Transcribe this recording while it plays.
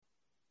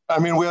I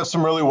mean, we have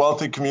some really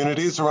wealthy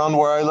communities around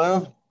where I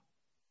live,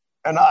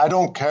 and I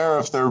don't care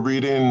if they're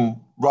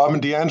reading Robin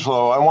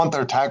DiAngelo. I want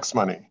their tax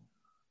money.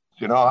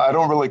 I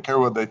don't really care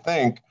what they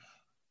think.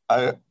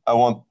 I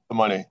want the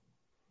money.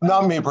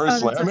 Not me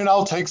personally. I mean,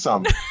 I'll take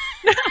some.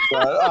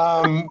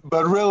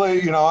 but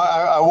really,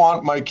 I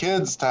want my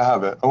kids to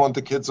have it. I want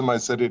the kids in my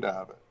city to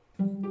have it.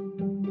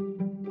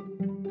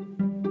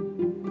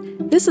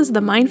 This is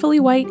the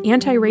Mindfully White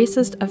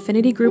Anti-Racist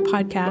Affinity Group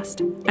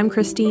podcast. I'm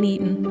Christine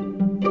Eaton.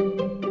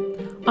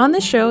 On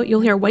this show,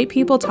 you'll hear white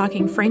people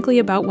talking frankly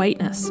about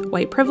whiteness,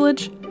 white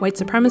privilege, white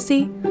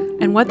supremacy,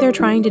 and what they're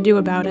trying to do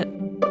about it.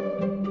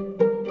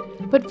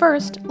 But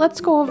first, let's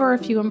go over a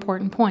few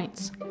important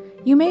points.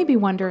 You may be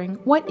wondering,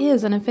 what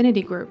is an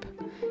affinity group?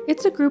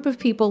 It's a group of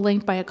people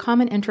linked by a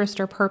common interest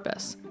or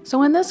purpose.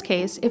 So in this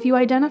case, if you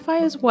identify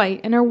as white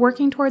and are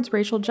working towards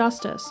racial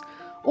justice,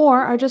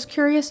 or are just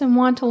curious and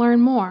want to learn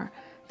more,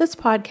 this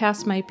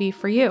podcast might be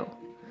for you.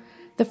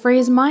 The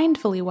phrase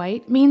mindfully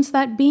white means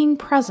that being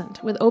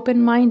present with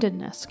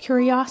open-mindedness,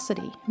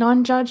 curiosity,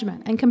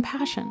 non-judgment, and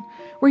compassion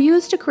were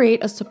used to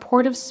create a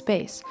supportive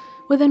space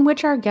within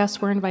which our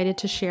guests were invited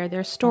to share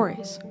their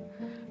stories.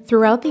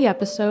 Throughout the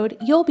episode,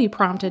 you'll be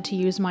prompted to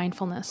use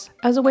mindfulness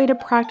as a way to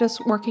practice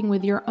working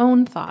with your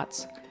own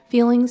thoughts,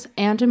 feelings,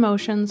 and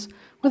emotions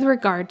with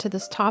regard to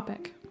this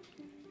topic.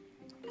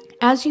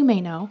 As you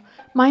may know,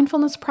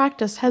 mindfulness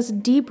practice has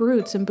deep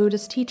roots in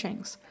Buddhist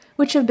teachings,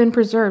 which have been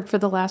preserved for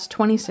the last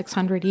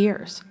 2,600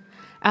 years.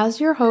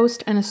 As your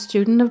host and a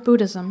student of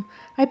Buddhism,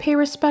 I pay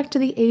respect to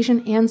the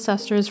Asian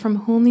ancestors from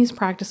whom these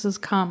practices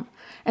come,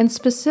 and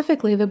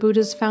specifically the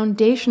Buddha's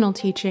foundational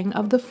teaching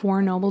of the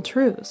Four Noble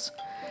Truths.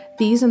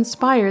 These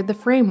inspired the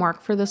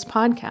framework for this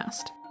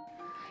podcast.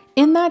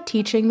 In that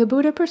teaching, the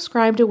Buddha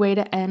prescribed a way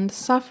to end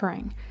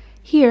suffering.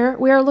 Here,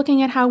 we are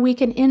looking at how we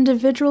can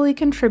individually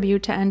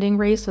contribute to ending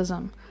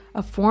racism,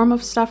 a form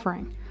of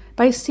suffering,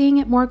 by seeing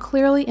it more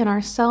clearly in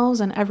ourselves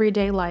and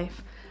everyday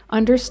life,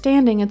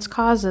 understanding its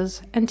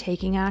causes, and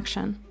taking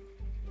action.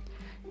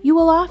 You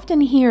will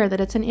often hear that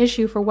it's an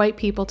issue for white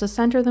people to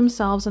center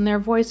themselves and their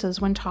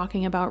voices when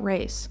talking about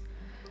race.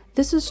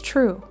 This is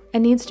true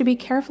and needs to be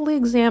carefully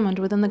examined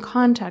within the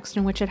context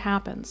in which it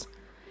happens.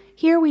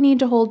 Here we need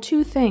to hold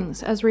two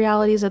things as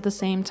realities at the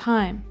same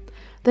time: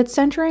 that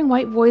centering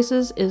white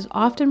voices is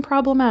often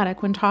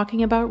problematic when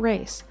talking about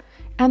race,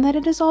 and that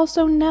it is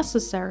also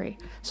necessary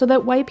so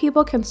that white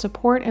people can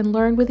support and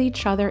learn with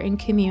each other in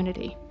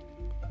community.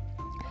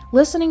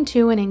 Listening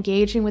to and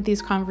engaging with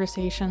these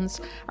conversations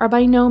are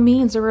by no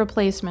means a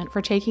replacement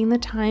for taking the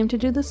time to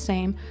do the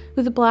same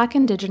with Black,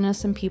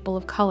 Indigenous, and people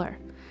of color.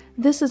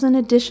 This is in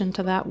addition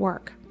to that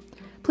work.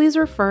 Please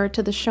refer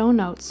to the show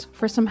notes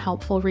for some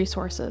helpful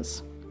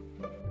resources.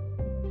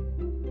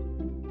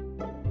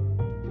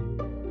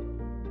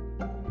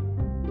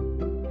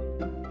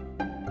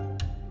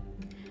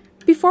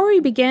 Before we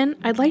begin,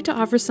 I'd like to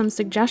offer some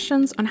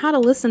suggestions on how to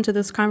listen to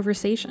this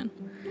conversation.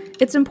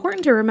 It's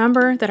important to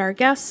remember that our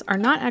guests are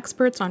not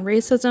experts on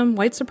racism,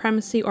 white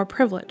supremacy, or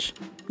privilege.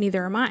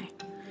 Neither am I.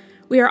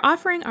 We are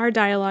offering our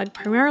dialogue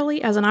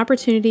primarily as an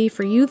opportunity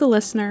for you, the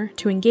listener,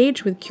 to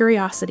engage with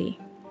curiosity.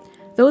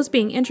 Those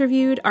being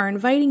interviewed are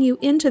inviting you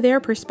into their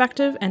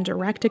perspective and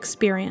direct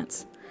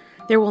experience.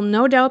 There will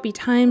no doubt be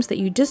times that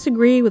you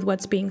disagree with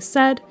what's being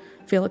said,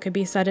 feel it could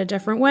be said a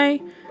different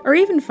way, or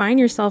even find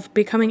yourself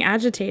becoming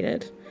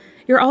agitated.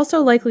 You're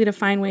also likely to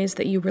find ways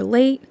that you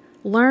relate,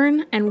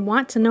 learn, and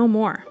want to know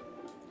more.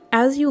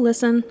 As you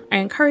listen, I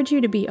encourage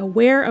you to be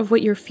aware of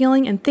what you're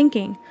feeling and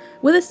thinking,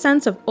 with a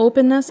sense of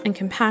openness and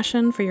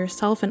compassion for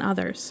yourself and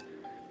others.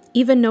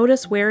 Even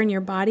notice where in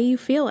your body you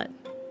feel it.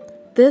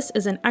 This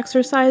is an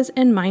exercise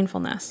in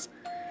mindfulness.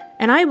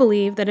 And I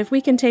believe that if we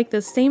can take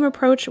this same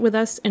approach with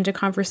us into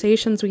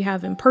conversations we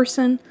have in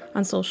person,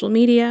 on social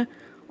media,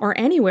 or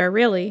anywhere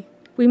really,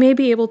 we may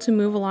be able to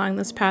move along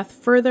this path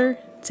further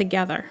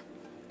together.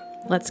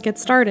 Let's get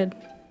started.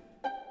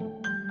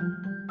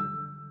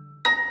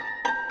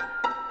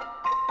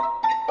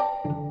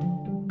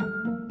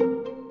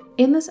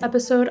 In this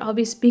episode, I'll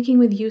be speaking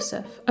with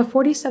Yusef, a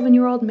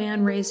 47-year-old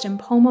man raised in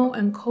Pomo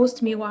and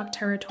Coast Miwok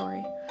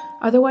territory,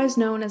 otherwise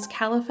known as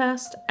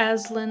Califast,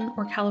 Aslan,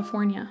 or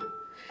California.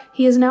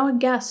 He is now a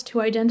guest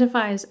who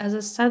identifies as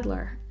a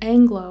settler,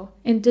 Anglo,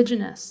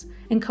 Indigenous,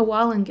 in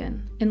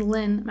Kawalangan in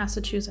Lynn,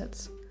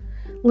 Massachusetts.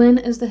 Lynn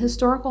is the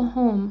historical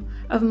home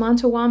of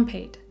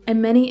Montawampate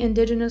and many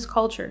Indigenous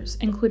cultures,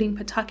 including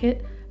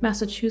Pawtucket,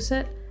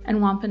 Massachusetts,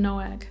 and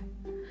Wampanoag.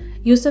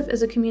 Yusef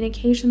is a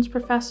communications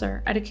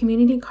professor at a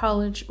community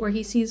college where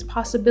he sees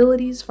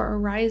possibilities for a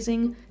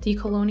rising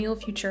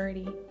decolonial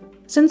futurity.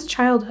 Since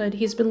childhood,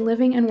 he's been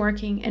living and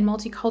working in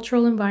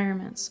multicultural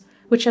environments,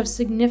 which have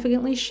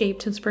significantly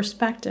shaped his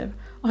perspective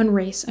on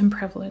race and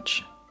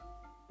privilege.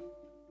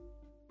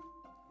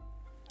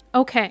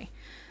 Okay,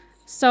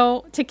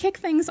 so to kick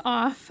things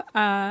off,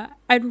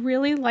 I'd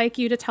really like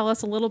you to tell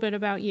us a little bit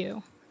about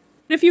you.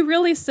 If you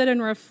really sit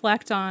and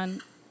reflect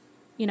on,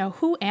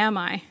 who am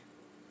I?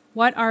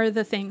 What are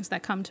the things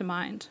that come to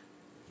mind?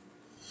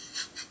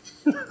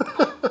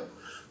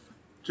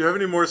 Do you have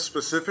any more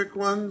specific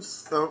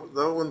ones?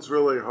 That one's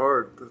really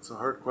hard. That's a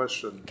hard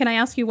question. Can I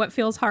ask you what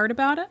feels hard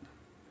about it?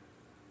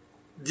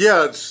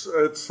 Yeah,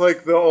 it's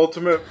like the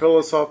ultimate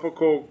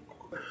philosophical.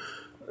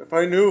 If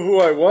I knew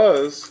who I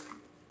was,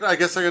 I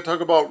guess I could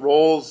talk about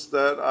roles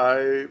that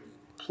I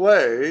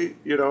play.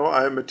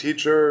 I'm a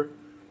teacher,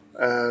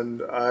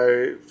 and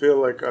I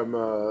feel like I'm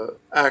a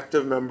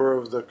active member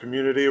of the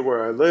community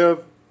where I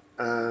live,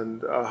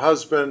 and a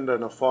husband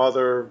and a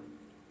father.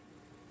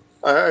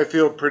 I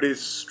feel pretty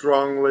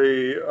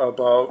strongly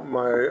about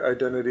my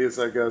identities,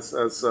 I guess,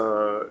 as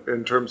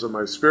in terms of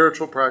my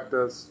spiritual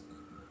practice.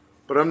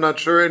 But I'm not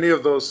sure any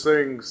of those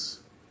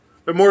things.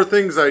 They're more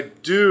things I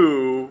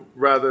do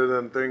rather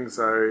than things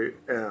I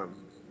am.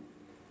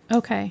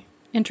 Okay.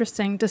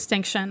 Interesting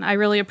distinction. I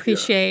really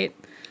appreciate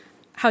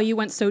how you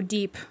went so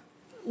deep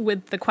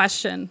with the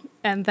question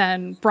and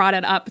then brought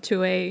it up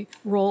to a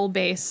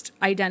role-based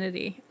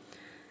identity.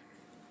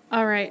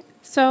 All right.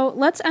 So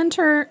let's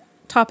enter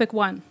topic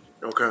 1.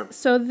 Okay.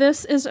 So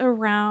this is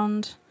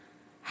around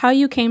how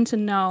you came to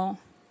know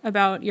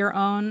about your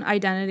own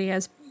identity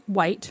as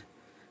white,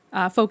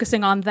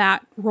 focusing on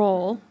that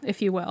role,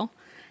 if you will,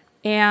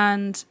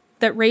 and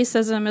that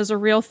racism is a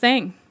real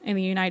thing in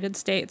the United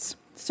States.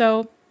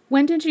 So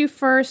when did you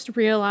first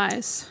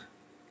realize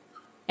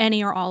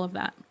any or all of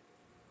that?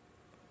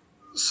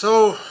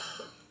 So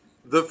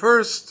the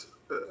first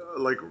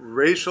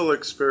racial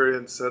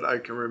experience that I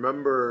can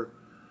remember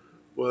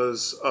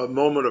was a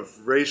moment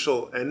of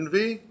racial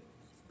envy.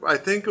 I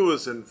think it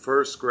was in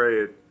first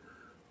grade.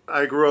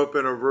 I grew up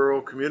in a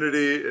rural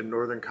community in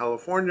Northern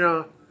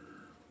California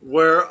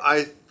where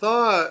I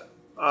thought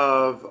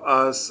of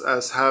us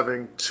as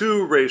having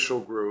two racial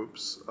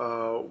groups,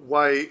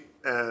 white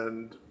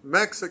and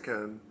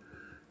Mexican.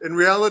 In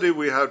reality,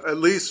 we had at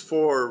least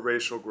 4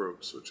 racial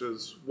groups, which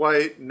is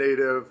white,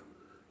 native,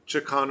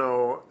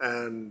 Chicano,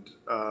 and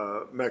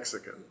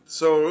Mexican.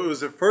 So it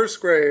was in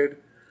first grade,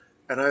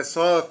 and I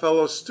saw a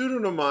fellow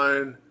student of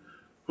mine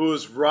who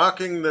was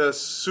rocking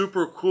this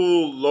super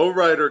cool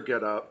lowrider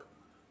getup,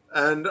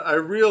 and I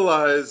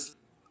realized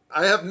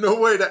I have no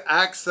way to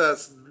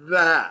access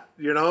that.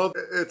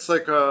 It's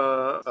like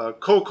a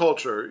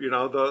co-culture, the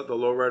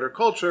lowrider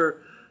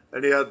culture,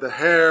 and he had the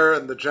hair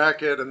and the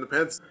jacket and the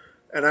pants,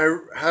 and I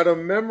had a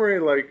memory,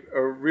 like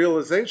a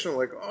realization,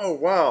 like, oh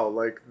wow,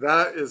 like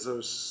that is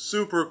a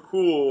super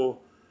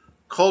cool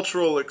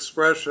cultural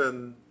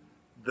expression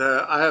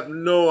that I have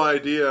no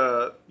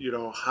idea,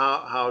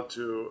 how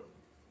to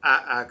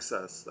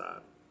access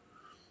that.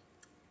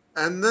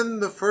 And then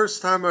the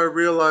first time I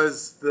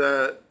realized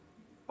that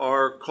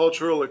our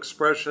cultural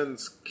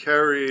expressions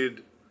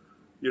carried,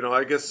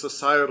 I guess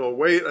societal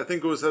weight, I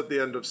think it was at the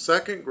end of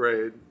second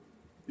grade.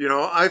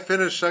 I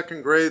finished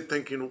second grade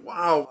thinking,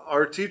 wow,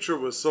 our teacher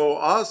was so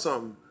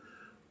awesome.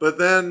 But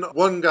then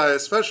one guy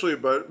especially,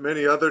 but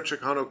many other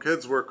Chicano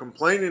kids were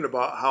complaining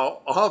about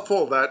how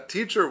awful that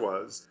teacher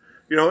was.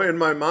 In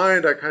my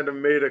mind, I kind of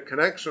made a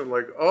connection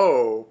like,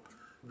 oh,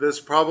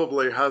 this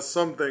probably has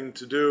something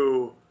to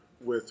do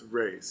with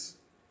race.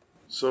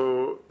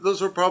 So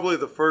those were probably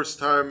the first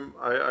time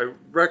I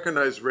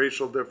recognized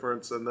racial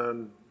difference, and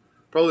then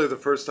probably the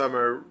first time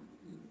I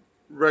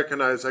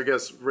recognized, I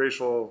guess,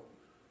 racial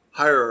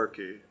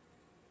hierarchy.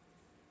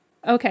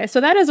 Okay,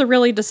 so that is a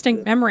really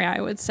distinct memory,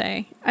 I would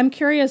say. I'm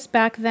curious,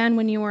 back then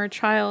when you were a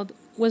child,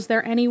 was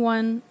there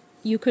anyone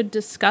you could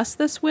discuss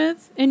this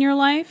with in your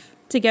life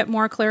to get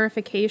more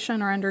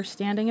clarification or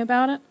understanding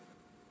about it?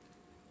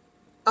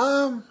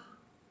 I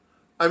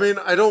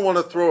don't want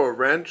to throw a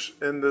wrench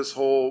in this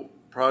whole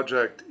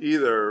project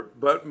either,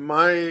 but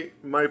my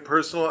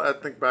personal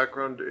ethnic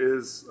background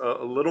is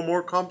a little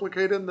more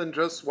complicated than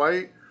just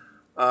white.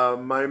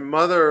 My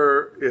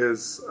mother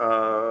is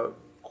a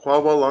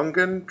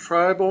Quawalungan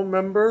tribal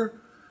member,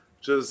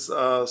 which is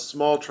a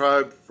small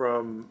tribe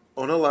from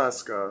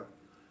Unalaska.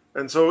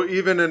 And so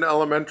even in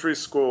elementary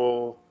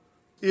school,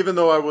 even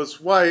though I was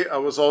white, I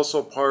was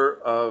also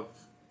part of,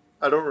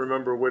 I don't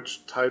remember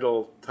which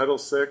Title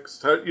VI,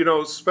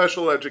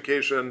 special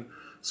education,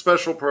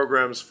 special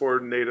programs for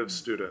Native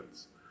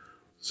students.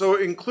 So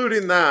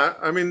including that,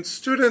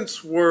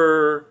 students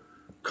were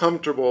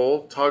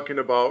comfortable talking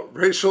about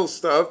racial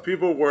stuff.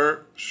 People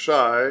weren't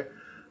shy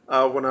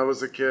when I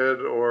was a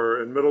kid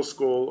or in middle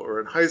school or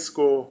in high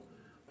school.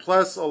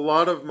 Plus, a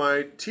lot of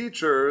my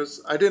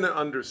teachers, I didn't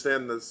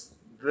understand this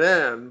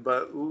then,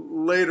 but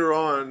later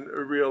on I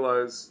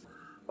realized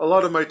a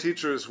lot of my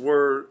teachers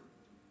were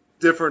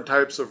different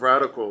types of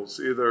radicals,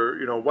 either,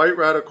 white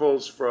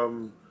radicals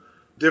from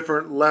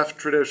different left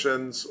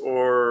traditions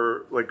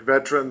or like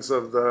veterans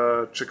of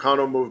the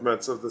Chicano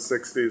movements of the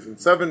 60s and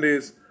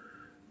 70s.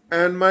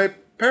 And my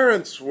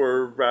parents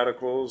were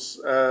radicals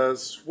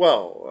as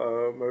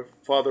well. My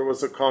father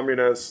was a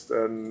communist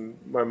and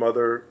my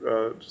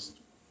mother just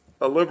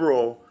a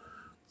liberal.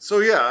 So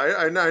yeah,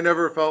 I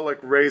never felt like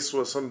race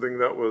was something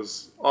that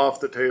was off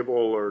the table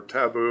or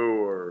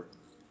taboo or...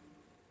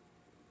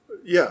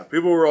 Yeah,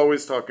 people were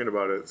always talking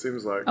about it, it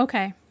seems like.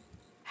 Okay.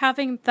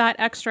 having that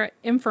extra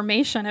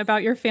information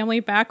about your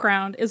family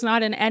background is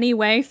not in any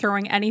way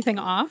throwing anything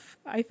off.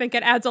 I think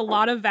it adds a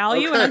lot of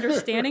value and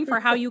understanding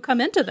for how you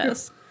come into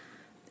this.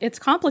 It's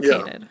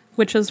complicated,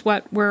 which is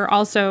what we're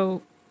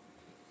also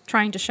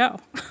trying to show.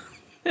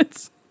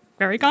 It's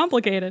very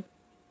complicated.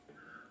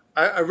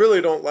 I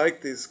really don't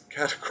like these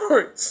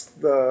categories,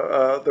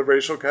 the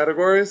racial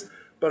categories,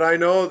 but I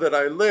know that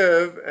I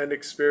live and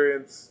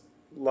experience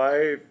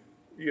life,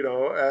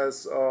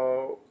 as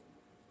a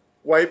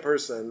white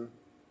person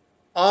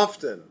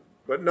often,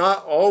 but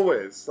not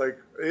always. Like,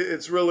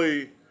 it's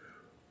really,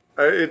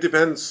 it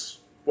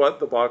depends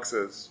what the box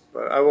is,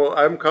 but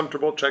I'm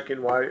comfortable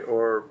checking white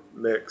or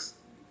mixed.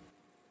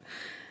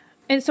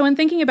 And so in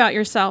thinking about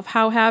yourself,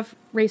 how have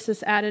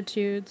racist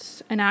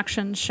attitudes and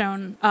actions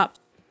shown up?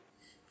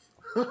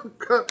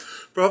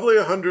 Probably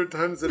 100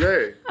 times a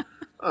day.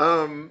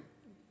 Right?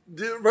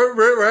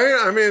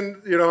 I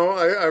mean,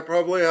 I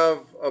probably have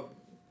a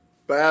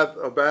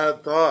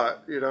bad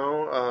thought,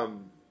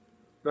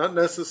 not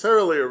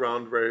necessarily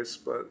around race,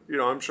 but,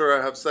 I'm sure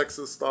I have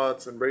sexist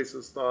thoughts and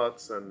racist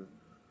thoughts and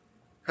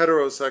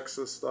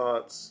heterosexist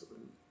thoughts.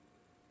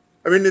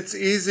 I mean, it's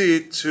easy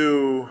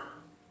to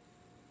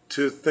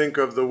think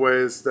of the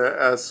ways that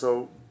as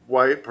a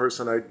white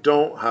person, I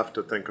don't have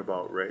to think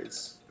about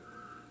race.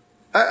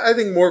 I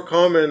think more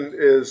common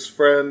is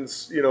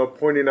friends,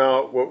 pointing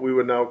out what we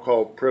would now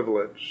call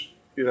privilege,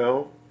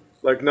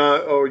 like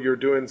not, oh, you're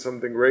doing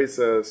something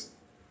racist,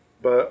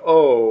 but,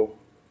 oh,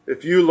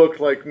 if you looked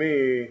like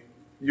me,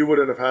 you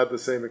wouldn't have had the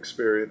same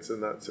experience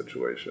in that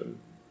situation,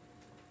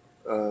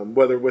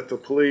 whether with the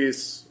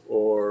police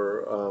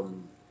or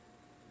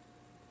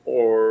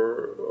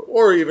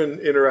even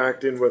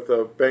interacting with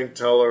a bank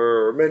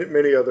teller or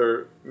many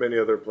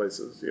other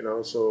places,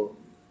 So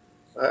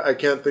I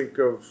can't think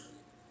of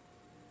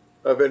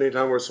any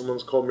time where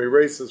someone's called me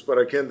racist, but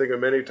I can think of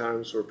many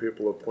times where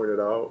people have pointed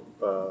out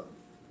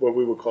what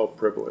we would call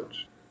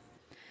privilege.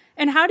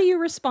 And how do you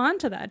respond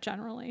to that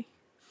generally?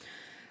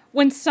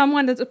 When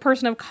someone that's a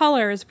person of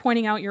color is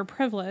pointing out your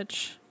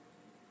privilege,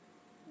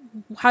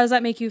 how does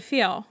that make you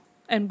feel?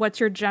 And what's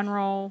your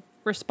general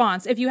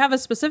response? If you have a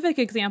specific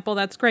example,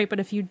 that's great. But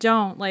if you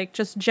don't, like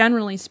just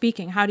generally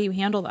speaking, how do you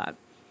handle that?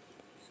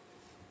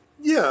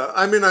 Yeah,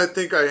 I mean, I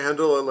think I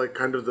handle it like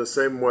kind of the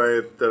same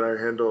way that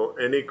I handle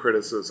any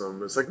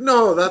criticism. It's like,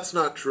 no, that's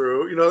not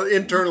true.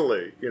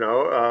 Internally,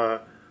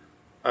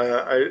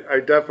 I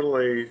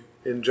definitely,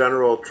 in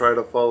general, try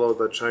to follow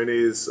the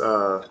Chinese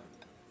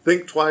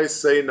think twice,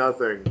 say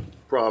nothing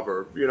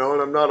proverb, and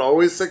I'm not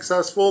always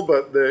successful,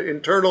 but the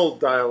internal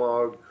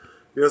dialogue,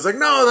 it's like,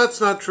 no,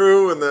 that's not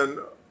true. And then,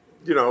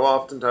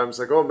 oftentimes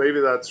like, oh, maybe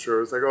that's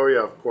true. It's like, oh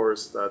yeah, of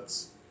course,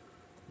 that's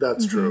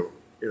true,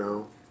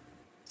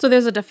 So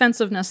there's a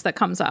defensiveness that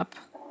comes up.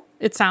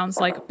 It sounds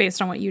like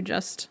based on what you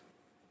just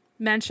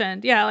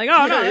mentioned. Yeah, like,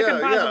 oh, no, it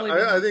can possibly be.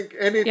 I think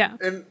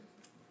anytime,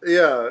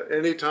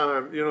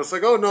 it's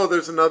like, oh, no,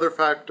 there's another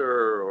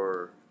factor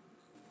or...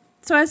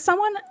 So as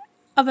someone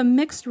of a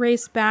mixed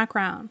race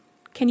background,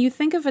 can you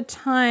think of a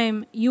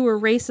time you were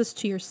racist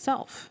to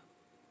yourself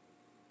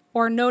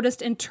or noticed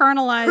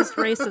internalized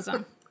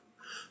racism?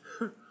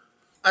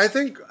 I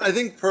think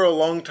for a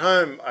long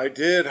time I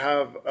did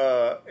have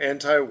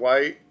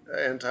anti-white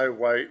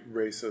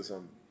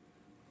racism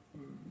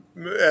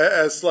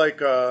as like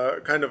a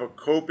kind of a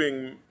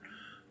coping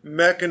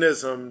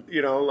mechanism,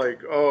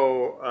 like,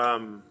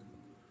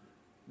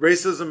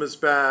 racism is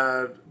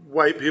bad,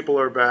 white people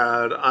are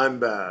bad, I'm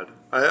bad.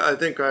 I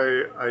think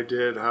I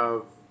did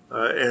have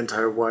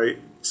anti-white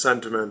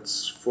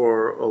sentiments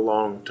for a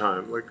long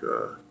time,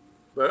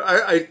 but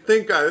I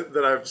think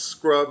that I've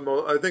scrubbed.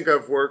 I think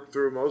I've worked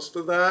through most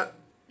of that.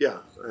 Yeah,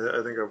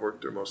 I think I've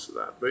worked through most of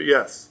that. But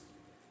yes,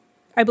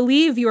 I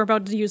believe you were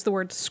about to use the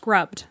word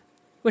scrubbed,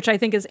 which I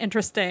think is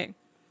interesting.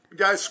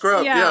 Guys,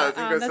 scrub. Yeah, I think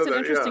I said that. That's an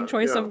interesting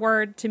choice of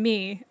word to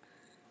me.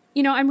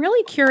 I'm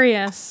really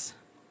curious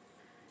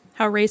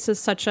how race is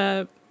such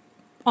a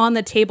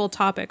on-the-table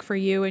topic for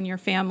you and your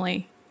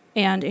family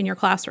and in your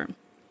classroom.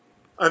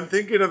 I'm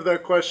thinking of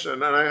that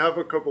question, and I have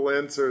a couple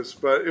answers,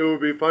 but it would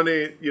be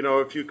funny,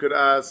 if you could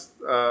ask,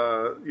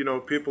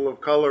 people of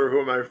color who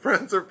are my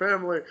friends or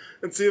family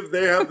and see if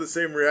they have the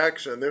same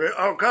reaction. They may,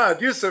 oh God,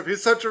 Yusef,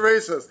 he's such a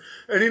racist,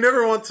 and he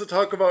never wants to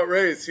talk about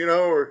race,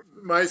 or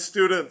my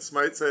students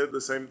might say the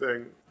same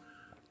thing.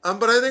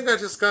 But I think I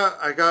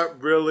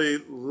got really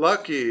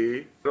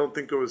lucky. I don't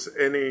think it was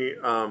any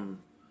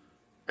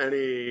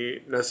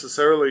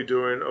necessarily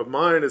doing of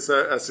mine, is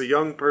that as a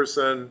young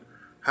person,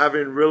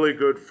 having really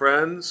good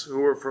friends who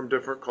were from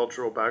different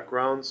cultural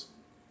backgrounds.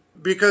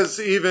 Because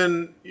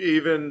even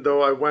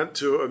though I went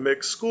to a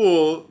mixed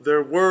school,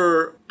 there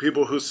were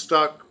people who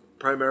stuck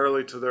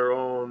primarily to their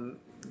own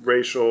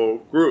racial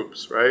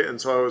groups, right? And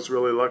so I was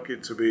really lucky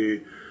to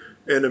be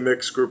in a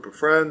mixed group of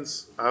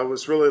friends. I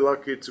was really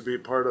lucky to be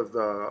part of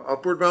the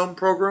Upward Bound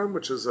program,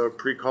 which is a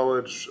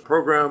pre-college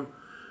program,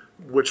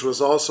 which was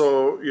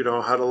also,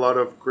 had a lot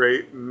of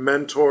great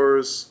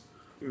mentors.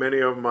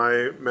 Many of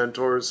my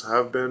mentors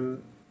have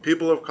been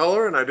people of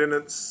color, and I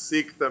didn't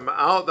seek them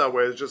out that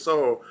way. It's just,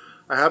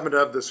 I happen to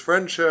have this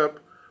friendship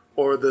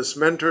or this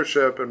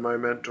mentorship, and my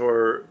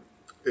mentor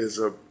is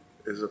a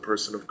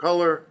person of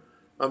color.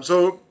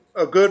 So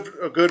a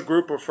good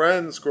group of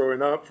friends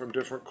growing up from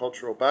different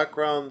cultural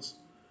backgrounds.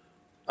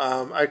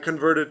 I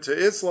converted to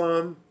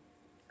Islam,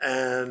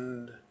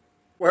 and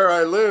where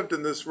I lived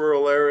in this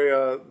rural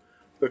area,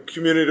 the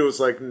community was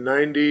like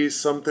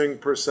 90-something%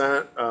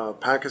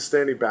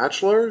 Pakistani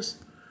bachelors.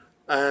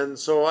 And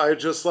so I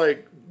just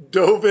like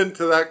dove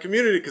into that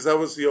community because that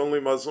was the only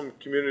Muslim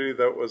community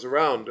that was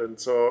around. And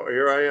so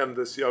here I am,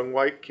 this young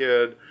white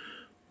kid.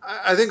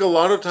 I think a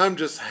lot of time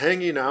just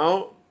hanging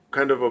out,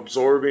 kind of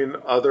absorbing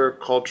other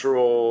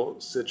cultural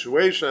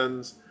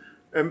situations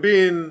and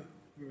being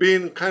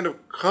kind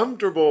of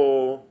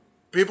comfortable.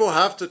 People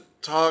have to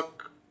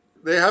talk,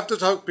 be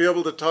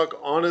able to talk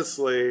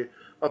honestly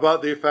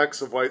about the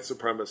effects of white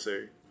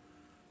supremacy.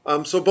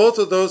 So both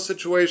of those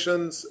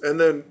situations, and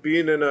then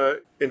being in a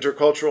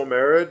intercultural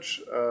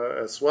marriage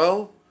as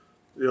well,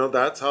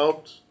 that's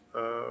helped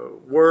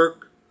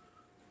work.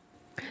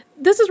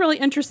 This is really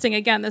interesting.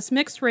 Again, this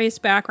mixed race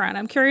background.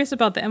 I'm curious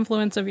about the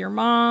influence of your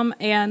mom.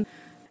 And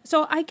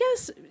so I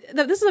guess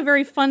that this is a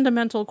very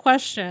fundamental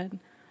question.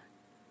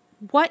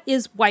 What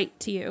is white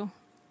to you?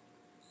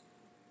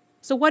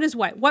 So what is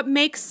white? What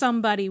makes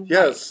somebody white?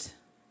 Yes.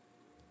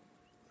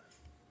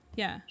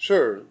 Yeah.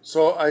 Sure.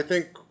 So I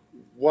think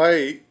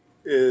white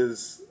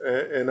is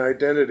an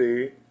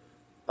identity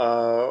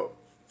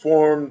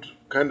formed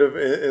kind of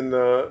in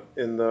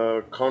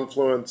the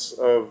confluence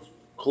of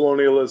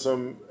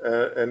colonialism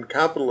and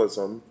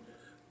capitalism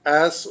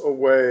as a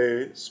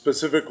way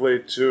specifically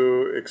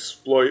to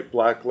exploit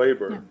black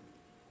labor. Yeah.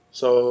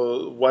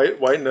 So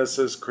whiteness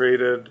is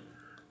created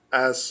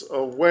as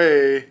a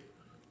way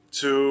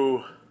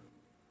to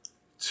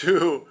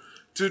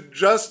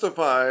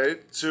justify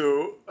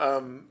to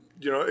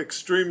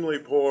extremely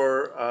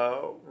poor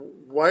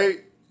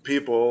white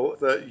people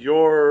that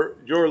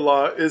your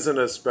law isn't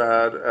as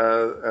bad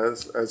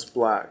as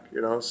black.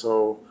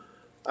 So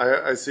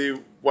I see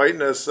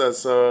whiteness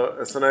as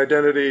an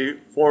identity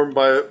formed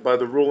by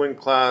the ruling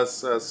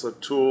class as a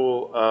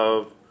tool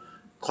of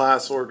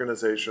class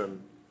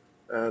organization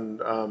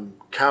and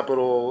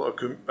capital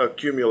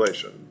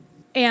accumulation.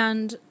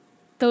 And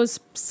those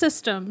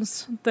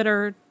systems that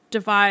are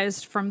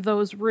devised from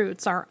those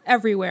roots are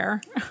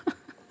everywhere.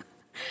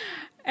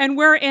 And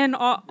we're in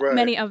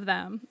many of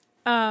them.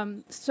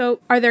 So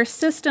are there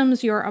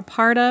systems you're a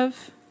part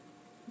of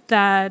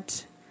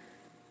that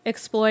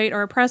exploit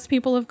or oppress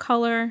people of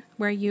color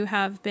where you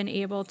have been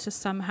able to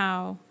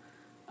somehow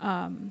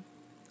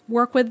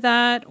work with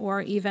that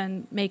or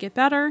even make it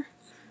better?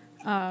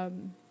 I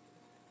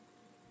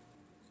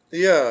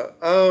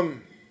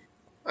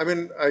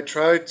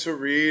try to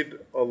read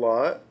a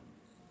lot.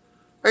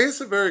 I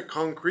guess a very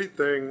concrete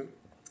thing,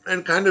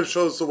 and kind of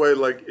shows the way,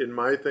 like, in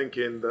my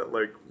thinking, that,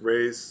 like,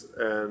 race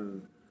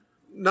and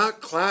not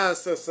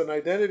class as an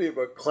identity,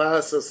 but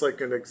class as, like,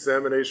 an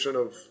examination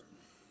of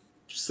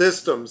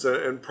systems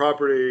and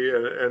property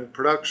and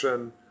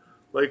production.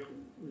 Like,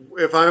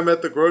 if I'm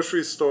at the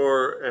grocery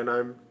store and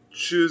I'm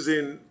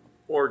choosing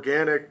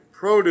organic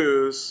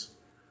produce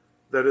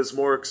that is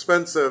more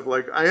expensive,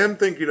 like, I am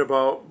thinking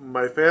about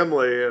my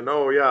family and,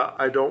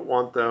 I don't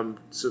want them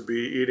to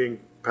be eating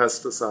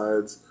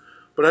pesticides.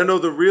 But I know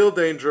the real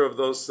danger of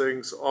those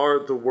things are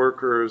the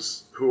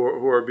workers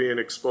who are being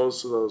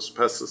exposed to those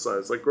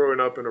pesticides. Like growing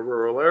up in a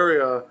rural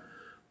area,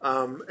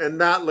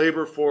 and that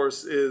labor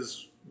force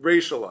is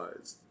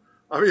racialized.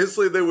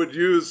 Obviously, they would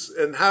use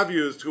and have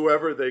used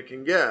whoever they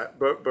can get,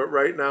 but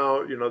right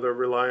now, they're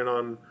relying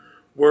on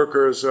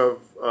workers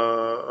of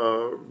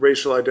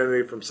racial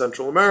identity from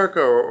Central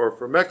America or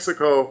from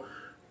Mexico,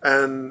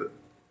 and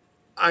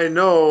I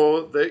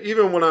know that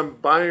even when I'm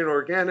buying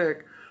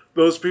organic,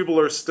 those people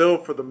are still,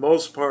 for the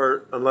most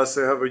part, unless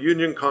they have a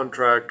union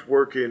contract,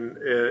 working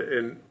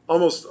in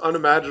almost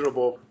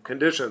unimaginable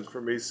conditions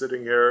for me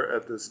sitting here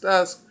at this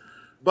desk.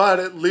 But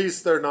at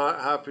least they're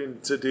not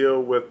having to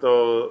deal with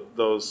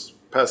those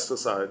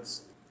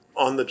pesticides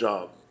on the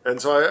job.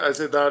 And so I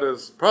say that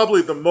is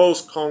probably the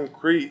most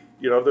concrete,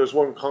 if there's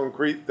one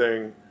concrete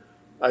thing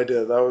I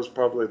did, that was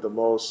probably the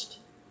most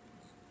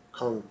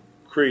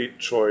concrete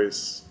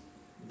choice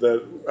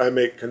that I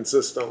make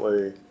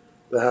consistently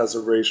that has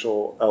a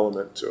racial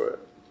element to it.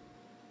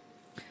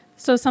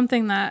 So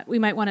something that we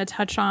might want to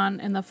touch on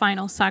in the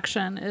final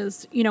section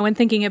is, when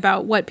thinking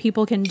about what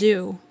people can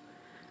do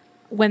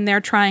when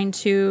they're trying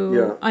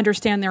to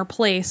understand their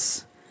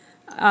place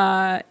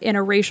in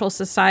a racial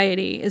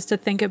society, is to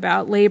think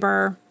about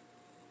labor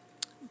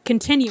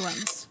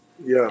continuums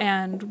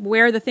and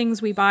where the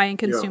things we buy and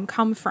consume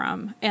come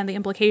from and the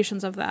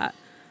implications of that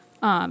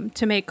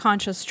to make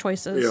conscious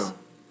choices.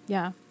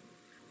 Yeah.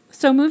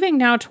 So moving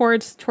now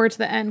towards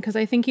the end, because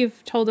I think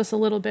you've told us a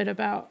little bit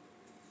about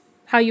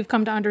how you've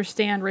come to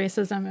understand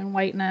racism and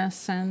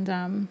whiteness,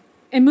 and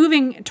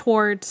moving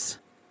towards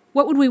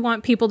what would we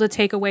want people to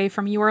take away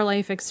from your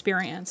life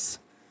experience?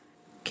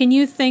 Can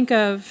you think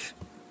of,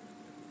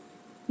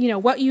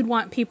 what you'd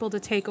want people to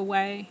take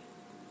away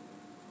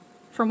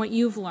from what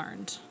you've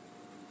learned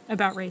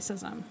about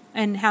racism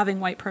and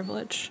having white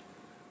privilege?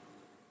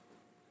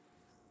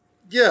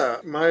 Yeah,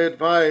 my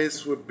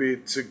advice would be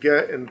to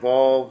get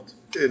involved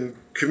in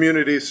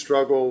community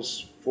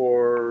struggles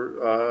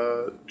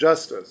for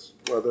justice,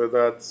 whether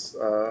that's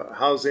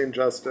housing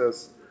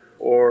justice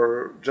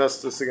or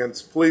justice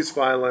against police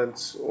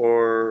violence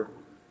or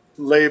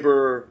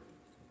labor.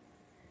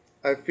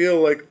 I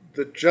feel like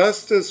the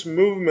justice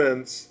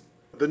movements,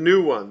 the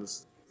new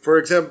ones, for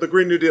example, the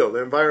Green New Deal,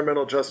 the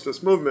environmental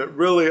justice movement,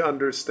 really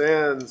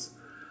understands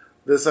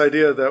this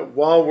idea that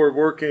while we're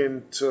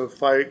working to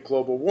fight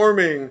global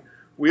warming,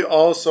 we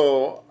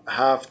also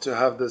have to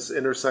have this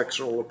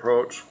intersectional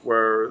approach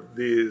where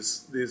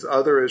these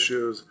other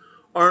issues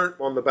aren't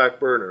on the back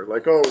burner.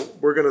 Like, oh,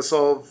 we're going to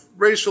solve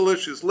racial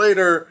issues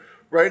later.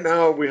 Right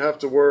now, we have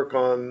to work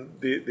on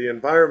the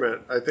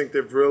environment. I think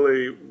they've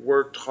really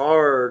worked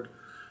hard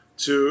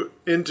to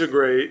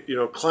integrate,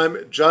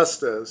 climate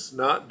justice,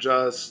 not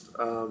just,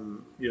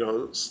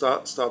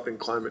 stopping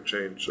climate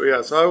change.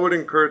 So I would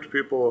encourage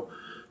people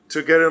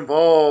to get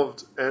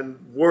involved and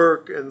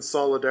work in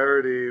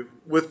solidarity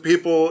with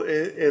people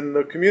in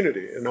the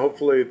community. And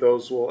hopefully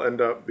those will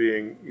end up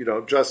being,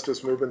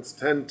 justice movements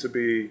tend to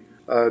be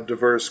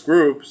diverse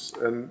groups.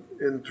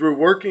 And through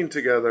working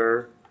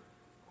together,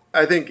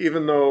 I think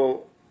even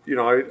though,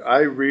 I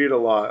read a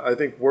lot, I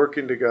think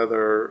working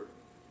together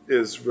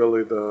is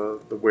really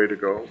the way to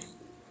go.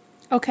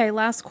 Okay,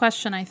 last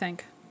question, I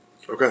think.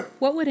 Okay.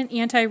 What would an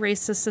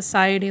anti-racist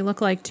society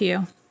look like to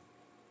you?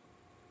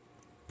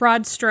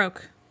 Broad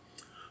stroke.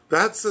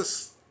 That's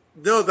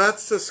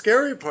the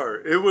scary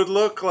part. It would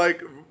look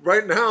like,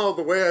 right now,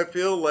 the way I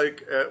feel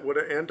like what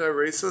an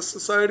anti-racist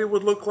society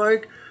would look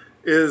like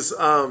is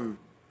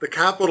the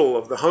capital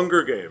of the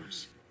Hunger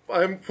Games.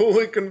 I'm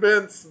fully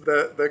convinced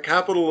that the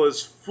capital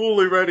is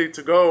fully ready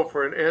to go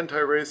for an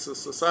anti-racist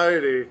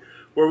society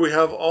where we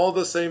have all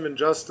the same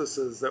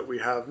injustices that we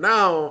have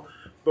now,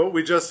 but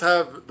we just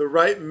have the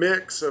right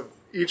mix of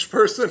each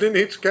person in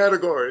each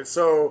category.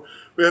 So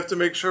we have to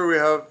make sure we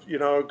have,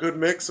 a good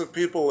mix of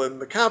people in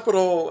the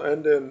capital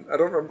and in, I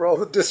don't remember all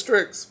the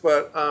districts,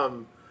 but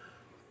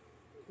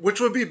which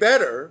would be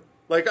better.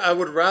 Like, I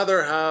would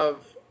rather have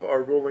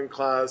our ruling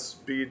class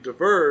be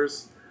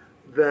diverse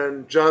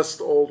than just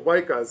old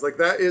white guys. Like,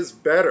 that is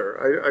better.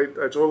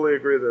 I totally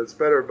agree that it's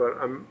better,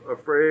 but I'm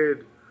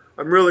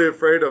really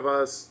afraid of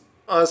us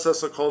as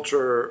a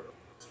culture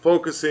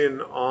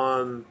focusing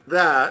on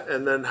that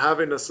and then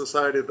having a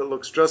society that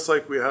looks just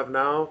like we have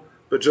now,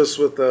 but just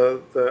with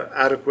the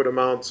adequate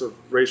amounts of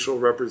racial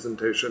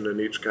representation in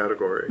each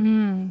category.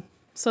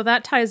 So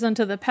that ties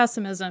into the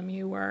pessimism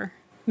you were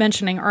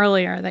mentioning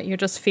earlier, that you're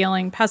just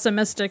feeling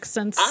pessimistic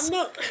since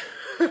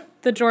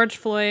the George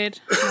Floyd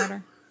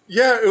murder.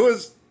 Yeah, it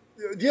was.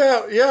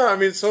 Yeah. I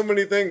mean, so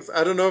many things.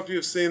 I don't know if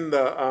you've seen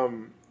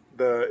the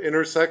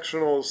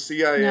intersectional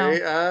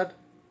CIA ad.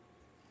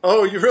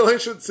 Oh, you really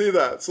should see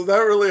that. So that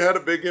really had a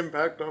big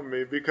impact on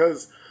me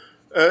because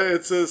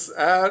it's this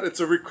ad. It's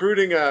a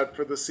recruiting ad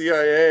for the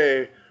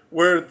CIA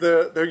where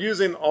they're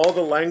using all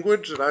the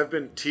language that I've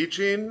been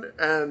teaching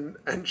and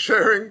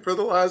sharing for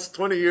the last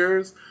 20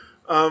 years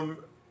to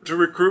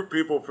recruit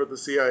people for the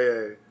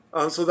CIA.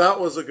 So that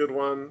was a good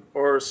one.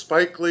 Or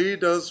Spike Lee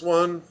does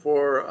one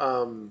for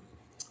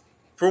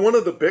one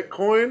of the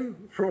Bitcoin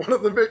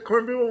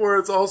people, where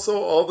it's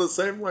also all the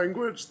same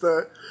language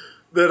that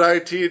I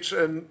teach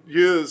and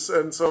use.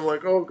 And so I'm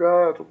like, oh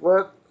God,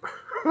 what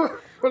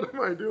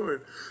am I doing?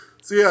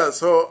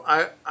 So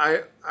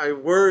I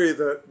worry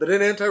that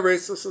an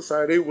anti-racist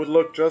society would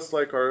look just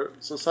like our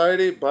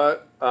society,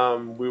 but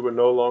we would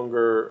no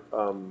longer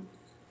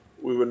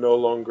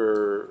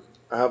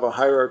have a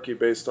hierarchy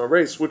based on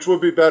race, which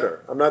would be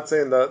better. I'm not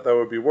saying that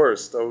would be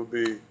worse. That would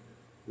be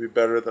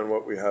better than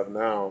what we have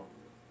now.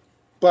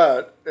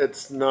 But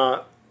it's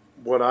not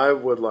what I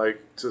would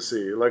like to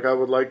see. Like, I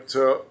would like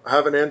to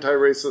have an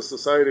anti-racist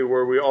society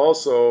where we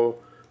also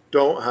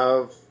don't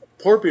have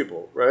poor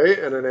people, right?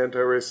 And an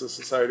anti-racist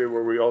society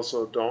where we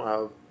also don't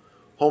have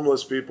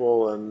homeless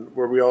people and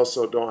where we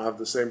also don't have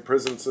the same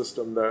prison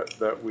system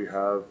that we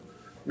have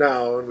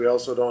now. And we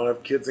also don't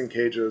have kids in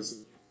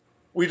cages.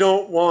 We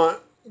don't want,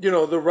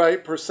 the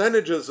right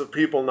percentages of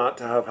people not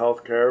to have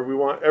health care. We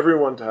want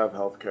everyone to have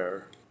health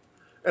care.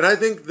 And I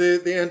think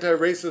the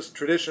anti-racist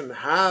tradition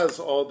has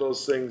all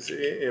those things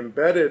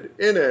embedded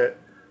in it,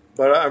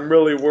 but I'm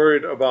really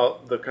worried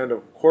about the kind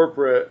of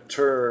corporate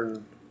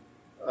turn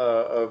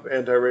of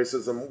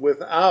anti-racism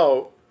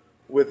without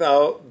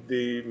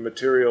the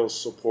material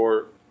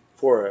support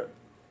for it.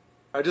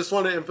 I just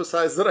want to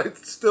emphasize that I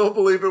still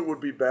believe it would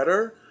be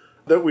better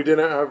that we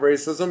didn't have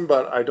racism,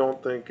 but I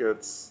don't think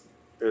it's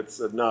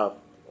enough.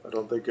 I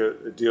don't think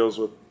it deals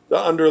with the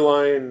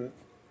underlying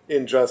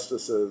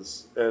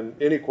injustices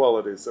and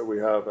inequalities that we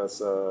have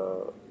as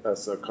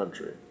a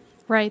country.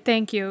 Right,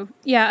 thank you.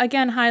 Yeah,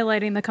 again,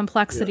 highlighting the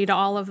complexity to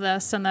all of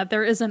this, and that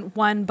there isn't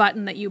one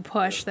button that you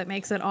push that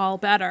makes it all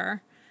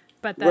better,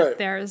 but that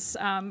there's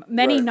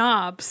many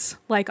knobs,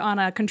 like on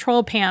a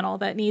control panel,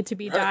 that need to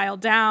be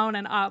dialed down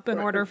and up in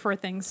order for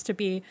things to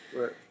be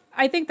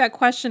I think that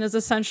question is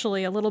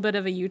essentially a little bit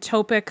of a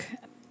utopic,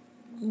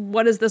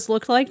 what does this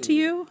look like to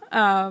you?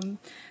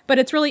 But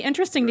it's really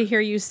interesting to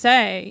hear you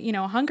say,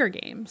 Hunger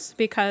Games,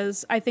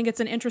 because I think it's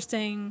an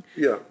interesting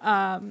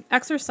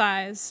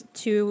exercise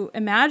to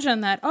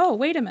imagine that, oh,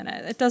 wait a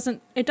minute, it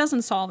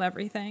doesn't solve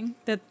everything,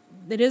 that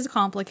it is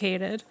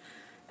complicated,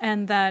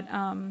 and that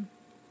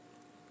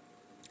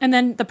and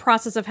then the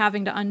process of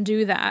having to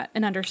undo that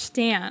and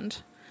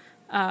understand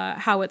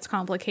how it's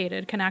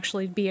complicated can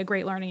actually be a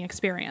great learning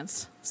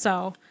experience.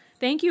 So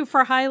thank you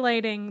for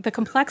highlighting the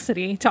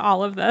complexity to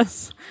all of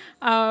this,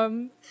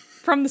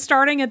 from the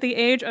starting at the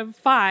age of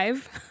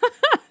 5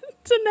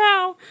 to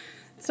now.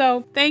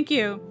 So thank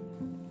you.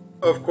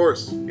 Of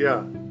course,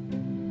 yeah.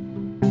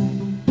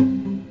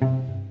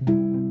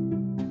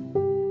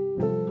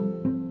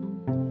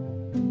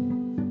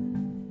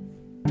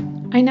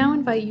 I now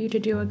invite you to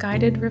do a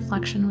guided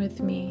reflection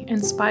with me,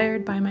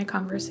 inspired by my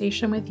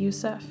conversation with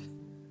Yusef.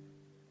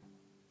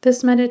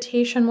 This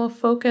meditation will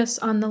focus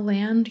on the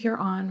land you're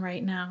on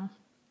right now.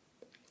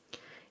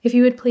 If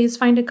you would please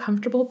find a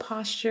comfortable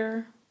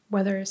posture,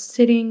 whether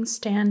sitting,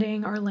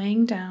 standing, or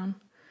laying down,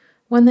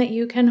 one that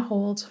you can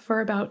hold for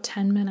about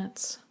 10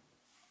 minutes.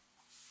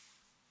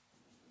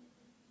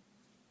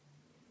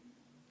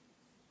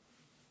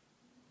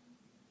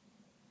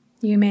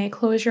 You may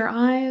close your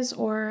eyes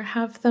or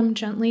have them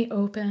gently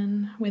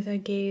open with a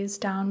gaze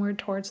downward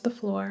towards the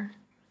floor.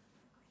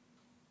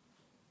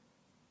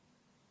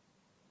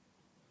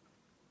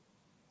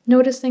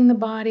 Noticing the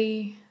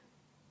body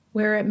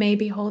where it may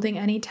be holding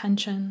any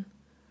tension.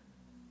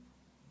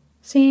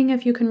 Seeing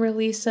if you can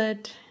release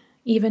it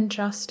even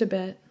just a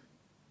bit.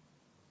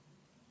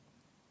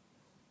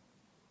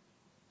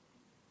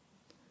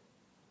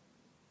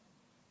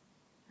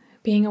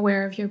 Being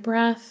aware of your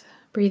breath,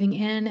 breathing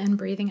in and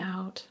breathing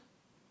out.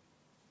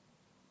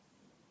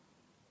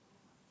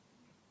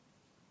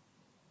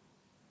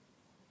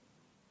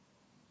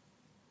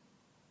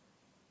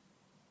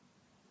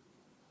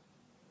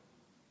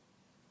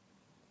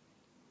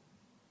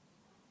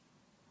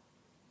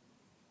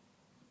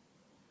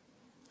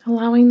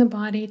 Allowing the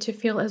body to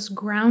feel as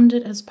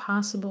grounded as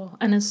possible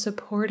and as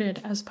supported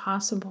as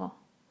possible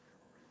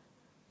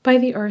by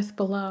the earth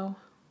below.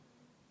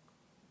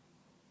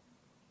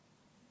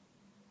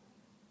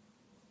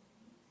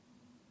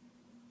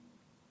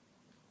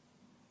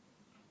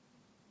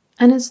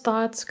 And as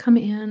thoughts come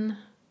in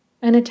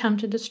and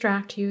attempt to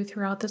distract you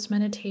throughout this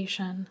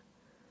meditation,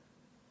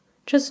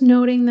 just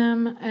noting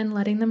them and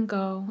letting them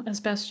go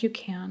as best you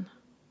can,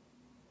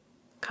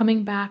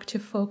 coming back to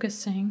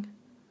focusing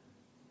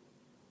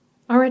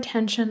our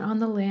attention on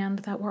the land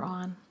that we're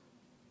on.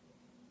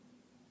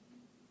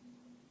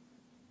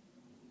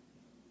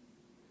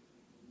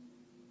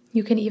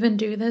 You can even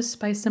do this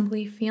by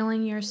simply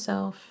feeling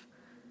yourself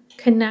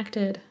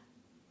connected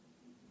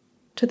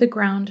to the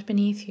ground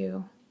beneath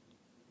you.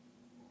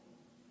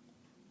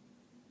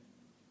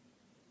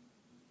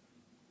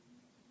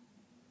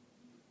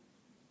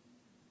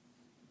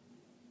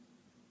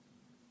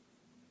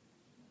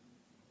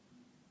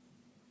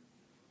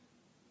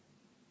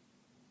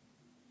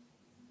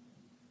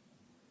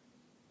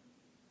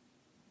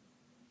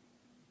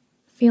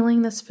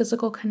 Feeling this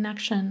physical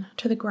connection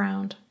to the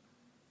ground.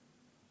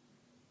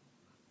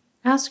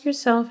 Ask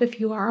yourself if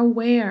you are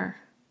aware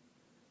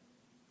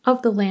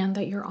of the land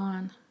that you're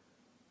on.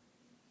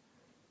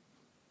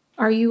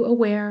 Are you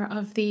aware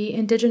of the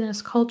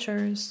indigenous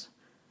cultures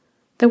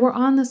that were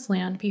on this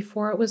land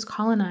before it was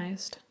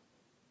colonized?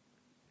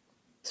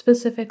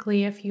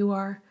 Specifically, if you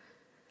are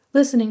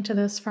listening to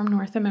this from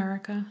North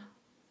America,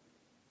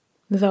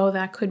 though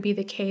that could be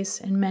the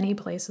case in many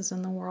places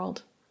in the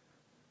world.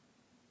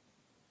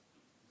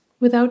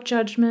 Without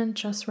judgment,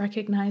 just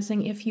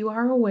recognizing if you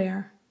are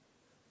aware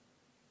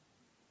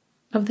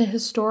of the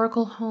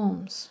historical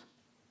homes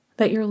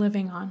that you're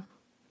living on,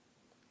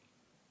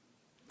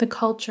 the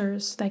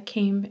cultures that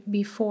came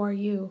before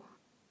you.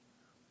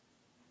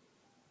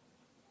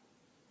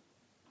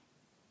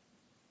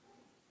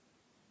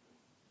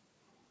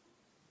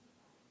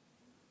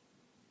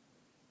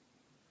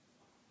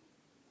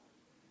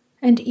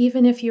 And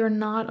even if you're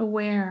not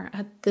aware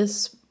at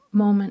this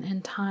moment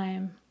in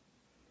time,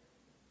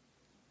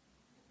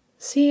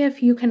 see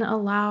if you can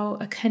allow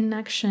a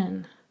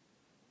connection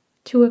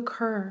to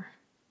occur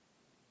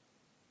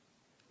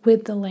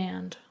with the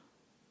land.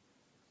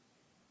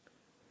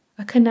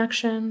 A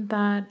connection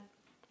that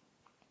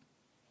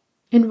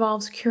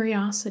involves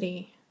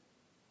curiosity,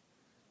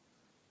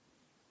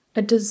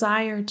 a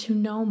desire to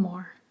know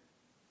more.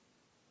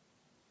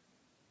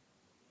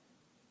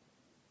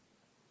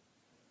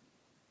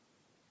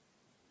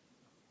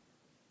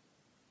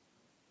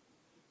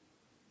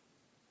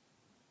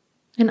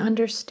 An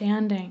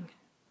understanding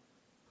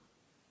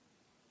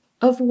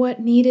of what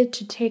needed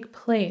to take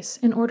place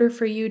in order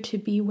for you to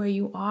be where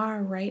you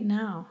are right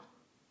now.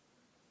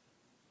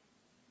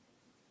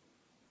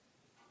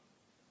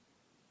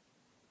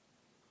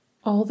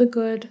 All the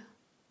good,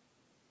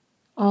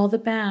 all the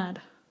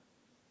bad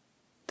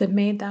that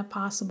made that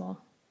possible.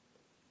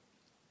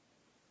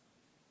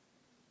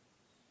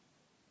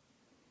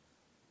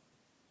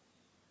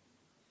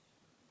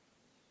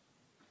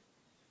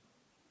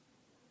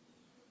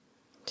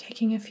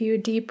 taking a few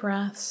deep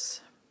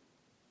breaths,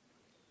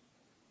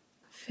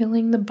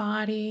 filling the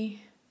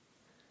body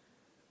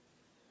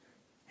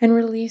and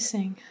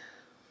releasing.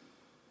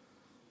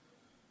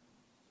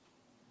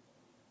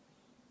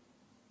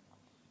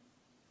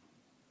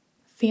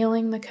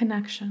 Feeling the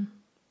connection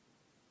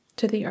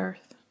to the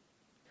earth,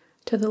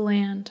 to the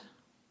land.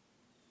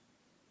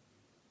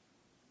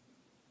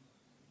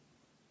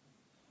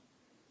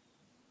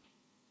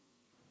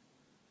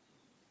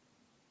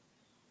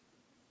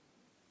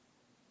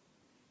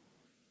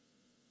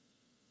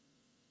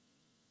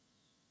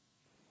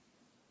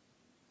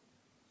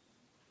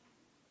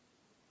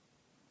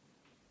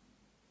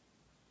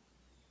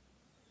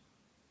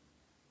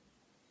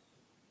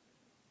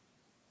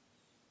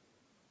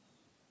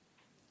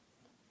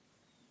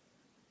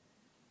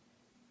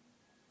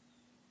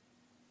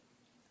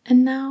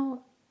 And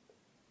now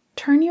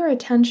turn your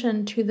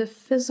attention to the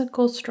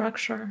physical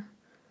structure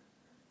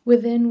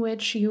within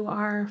which you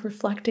are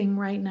reflecting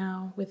right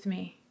now with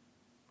me.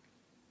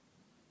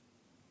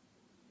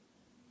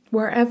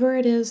 Wherever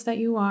it is that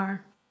you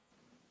are,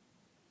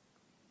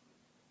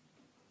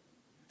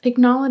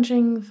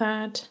 acknowledging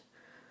that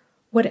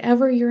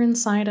whatever you're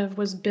inside of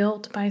was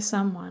built by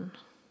someone,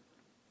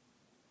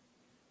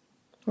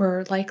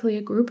 or likely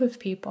a group of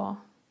people.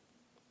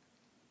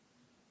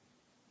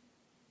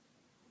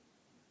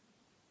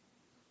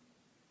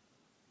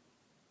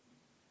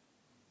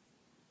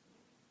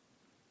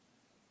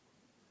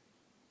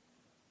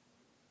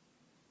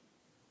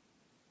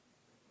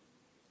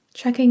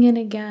 Checking in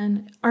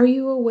again, are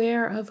you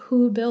aware of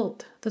who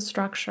built the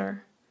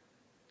structure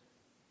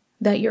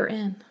that you're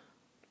in?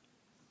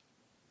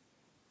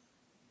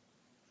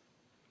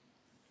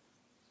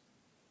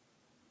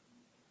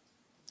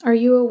 Are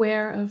you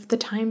aware of the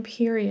time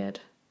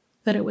period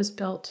that it was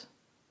built?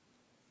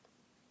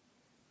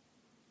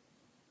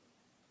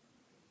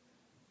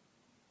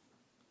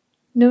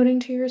 Noting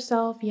to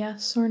yourself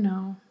yes or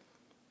no.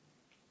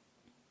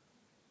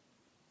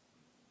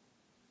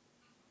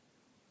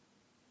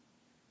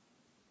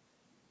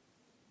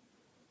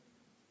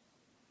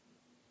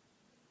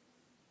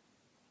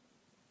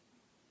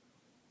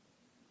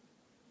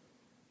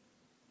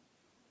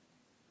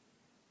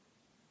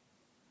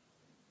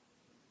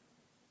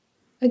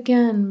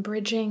 Again,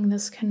 bridging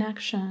this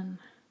connection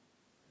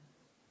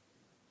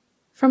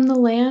from the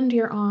land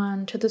you're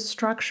on to the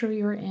structure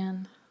you're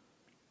in.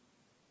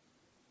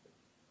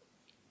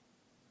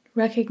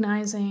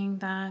 Recognizing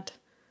that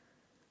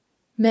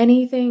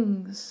many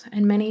things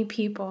and many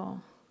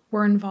people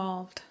were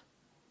involved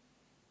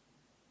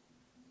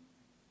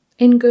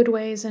in good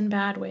ways and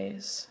bad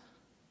ways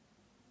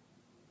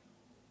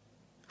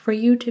for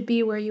you to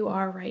be where you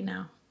are right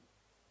now.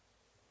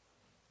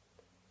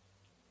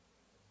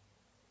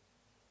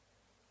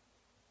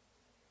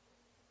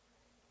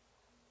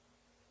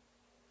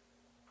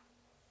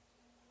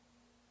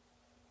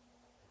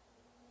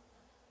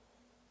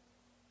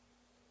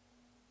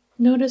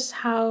 Notice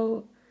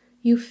how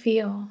you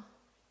feel.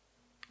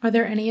 Are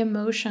there any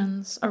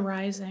emotions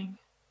arising?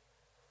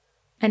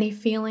 Any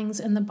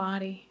feelings in the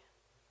body?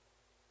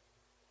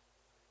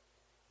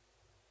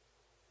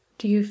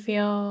 Do you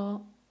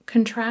feel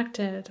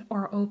contracted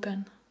or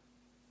open?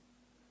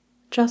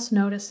 Just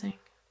noticing.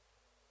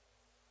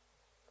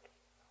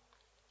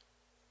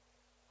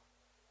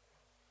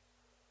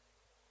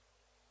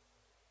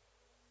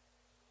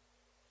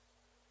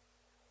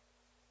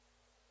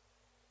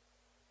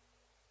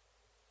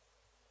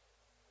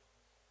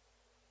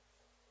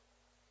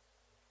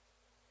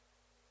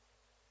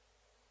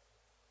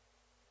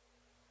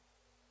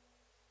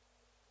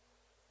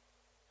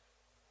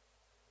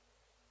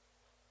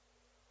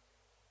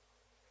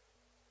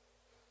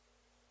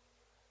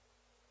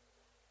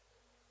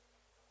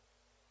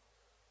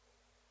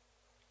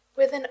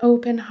 With an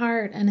open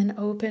heart and an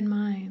open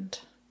mind,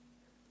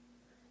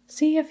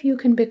 see if you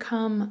can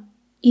become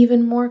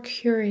even more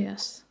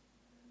curious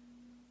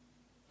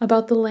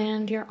about the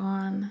land you're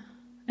on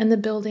and the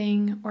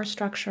building or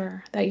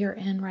structure that you're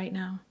in right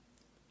now,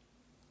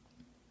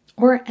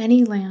 or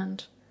any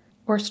land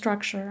or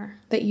structure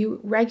that you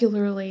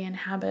regularly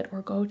inhabit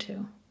or go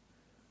to.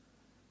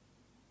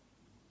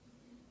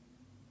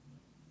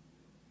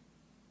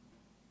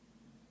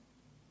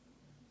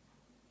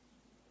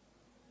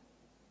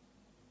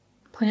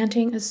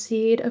 Planting a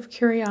seed of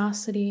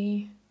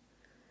curiosity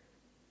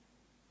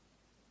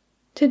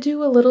to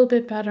do a little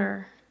bit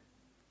better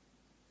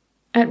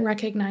at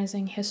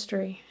recognizing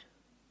history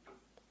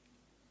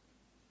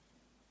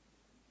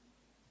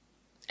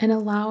and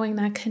allowing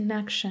that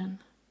connection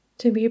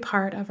to be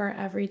part of our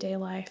everyday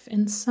life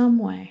in some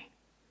way.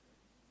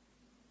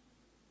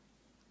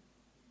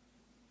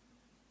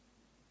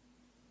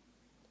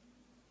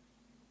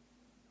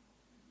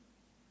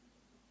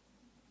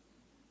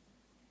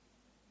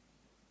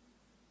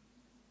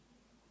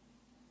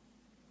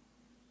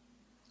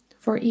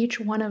 For each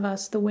one of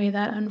us, the way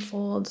that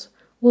unfolds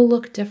will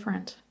look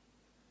different.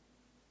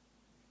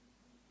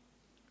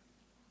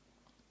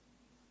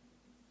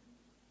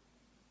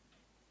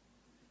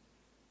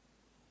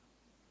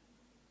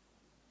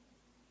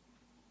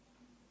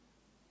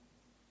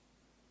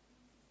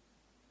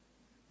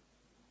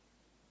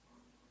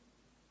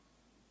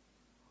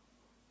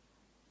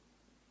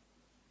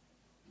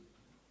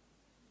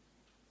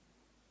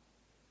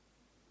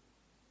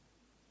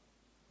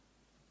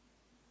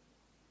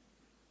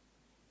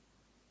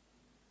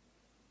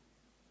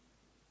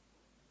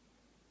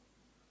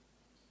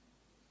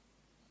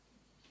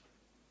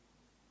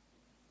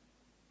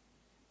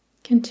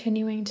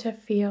 Continuing to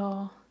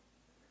feel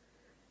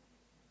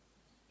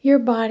your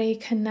body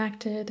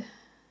connected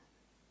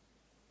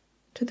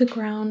to the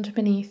ground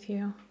beneath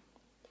you.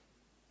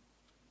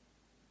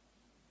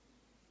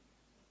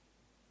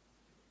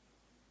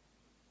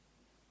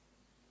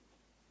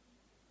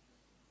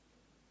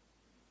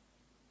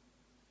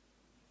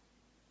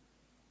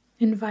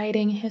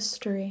 Inviting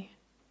history,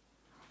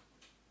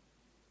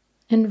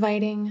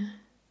 inviting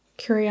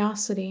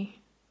curiosity.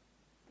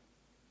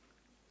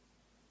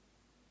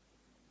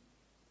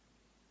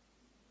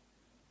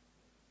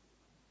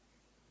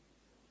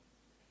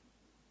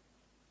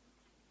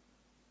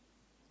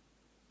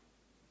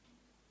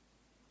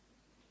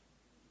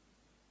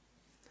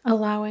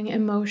 Allowing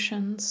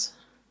emotions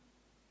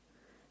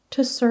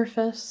to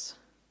surface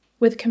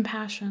with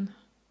compassion.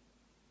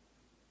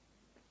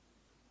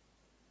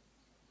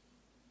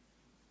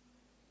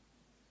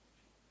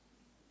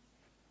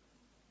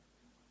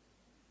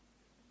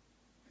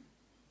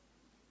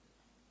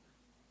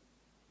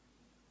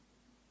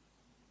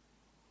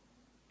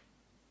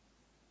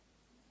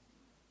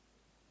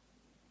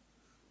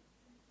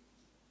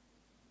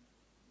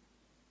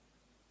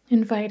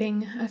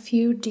 Inviting a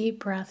few deep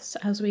breaths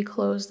as we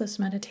close this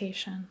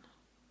meditation.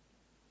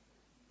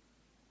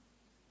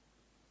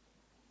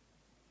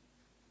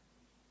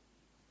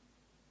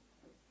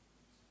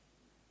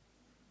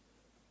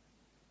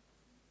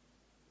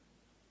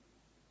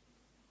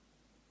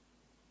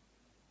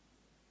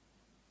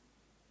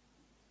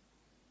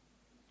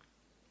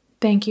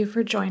 Thank you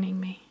for joining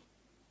me.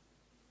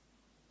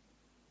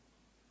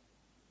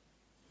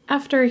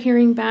 After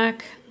hearing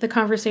back the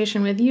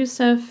conversation with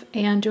Yusef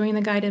and doing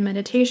the guided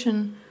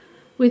meditation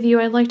with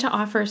you, I'd like to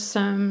offer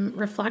some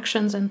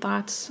reflections and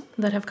thoughts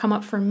that have come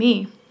up for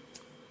me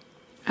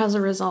as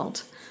a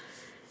result.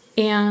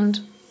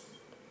 And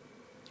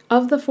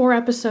of the 4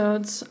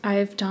 episodes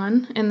I've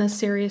done in this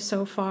series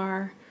so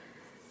far,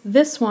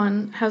 this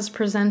one has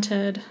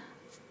presented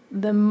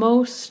the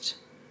most,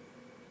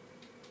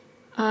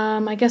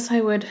 I guess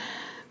I would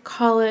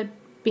call it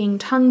being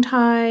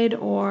tongue-tied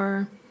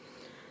or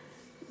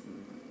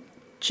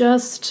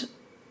just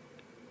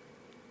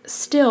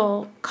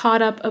still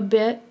caught up a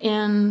bit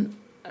in,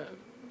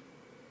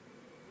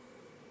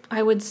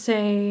 I would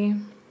say,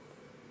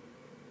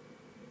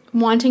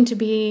 wanting to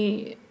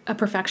be a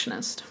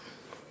perfectionist.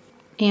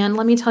 And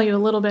let me tell you a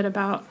little bit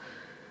about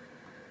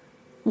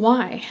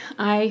why.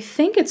 I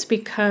think it's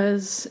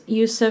because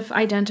Yusef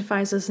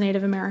identifies as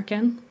Native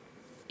American,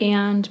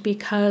 and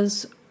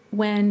because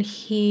when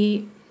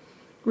he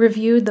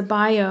reviewed the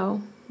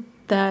bio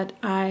that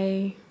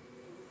I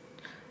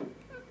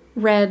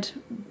read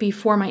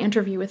before my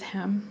interview with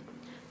him,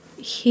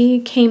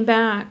 he came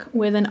back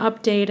with an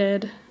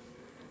updated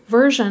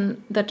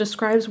version that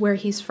describes where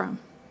he's from.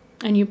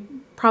 And you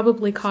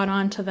probably caught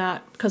on to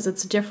that because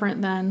it's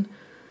different than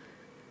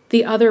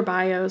the other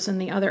bios and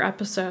the other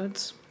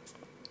episodes.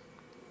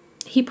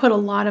 He put a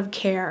lot of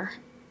care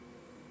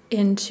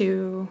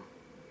into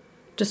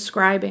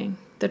describing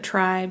the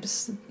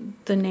tribes,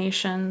 the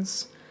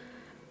nations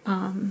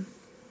that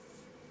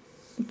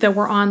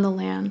were on the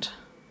land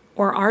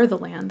or are the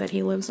land that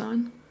he lives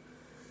on.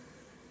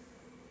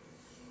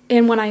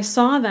 And when I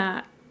saw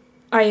that,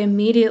 I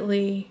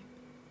immediately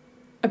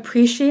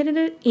appreciated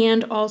it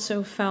and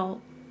also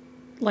felt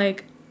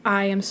like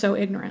I am so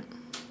ignorant.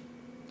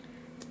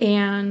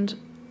 And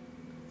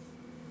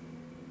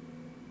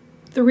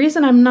the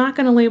reason I'm not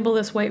going to label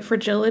this white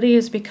fragility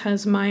is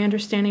because my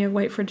understanding of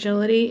white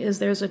fragility is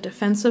there's a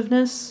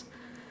defensiveness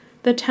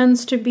that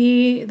tends to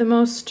be the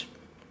most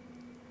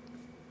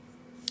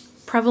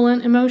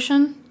prevalent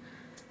emotion.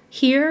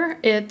 Here,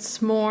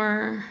 it's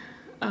more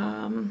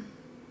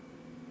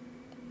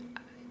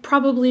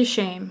probably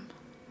shame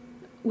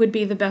would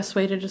be the best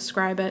way to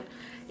describe it,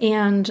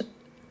 and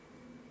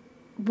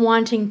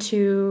wanting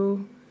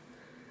to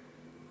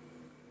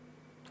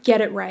get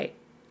it right,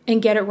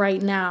 and get it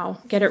right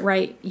now, get it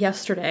right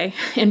yesterday,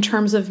 in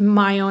terms of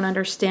my own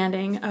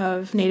understanding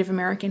of Native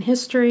American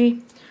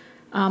history.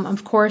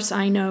 Of course,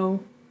 I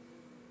know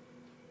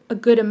a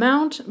good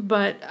amount,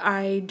 but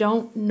I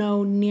don't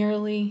know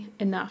nearly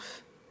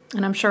enough.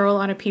 And I'm sure a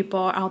lot of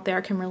people out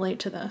there can relate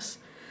to this.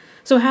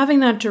 So having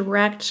that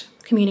direct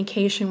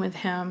communication with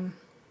him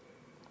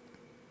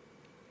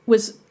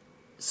was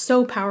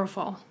so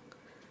powerful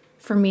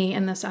for me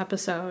in this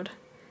episode.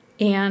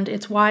 And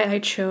it's why I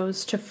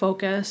chose to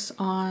focus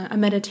on a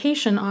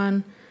meditation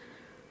on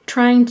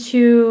trying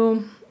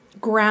to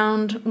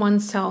ground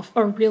oneself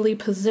or really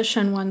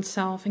position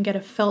oneself and get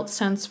a felt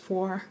sense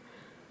for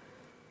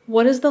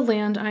what is the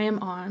land I am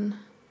on.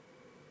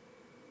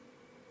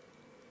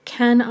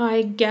 Can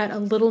I get a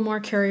little more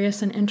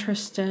curious and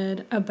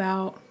interested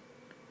about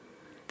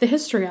the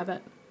history of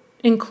it,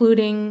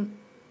 including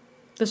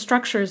the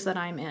structures that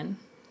I'm in?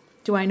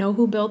 Do I know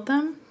who built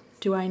them?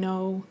 Do I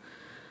know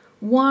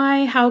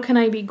why? How can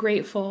I be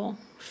grateful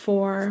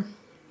for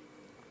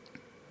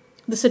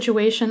the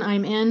situation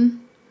I'm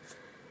in?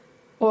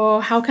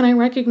 Or how can I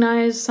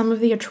recognize some of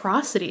the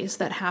atrocities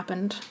that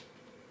happened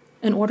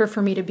in order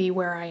for me to be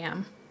where I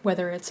am?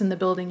 whether it's in the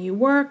building you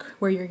work,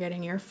 where you're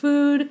getting your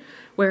food,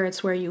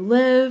 where you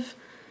live.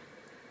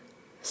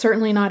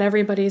 Certainly not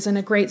everybody's in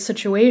a great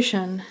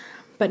situation,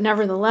 but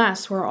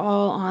nevertheless, we're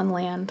all on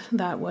land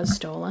that was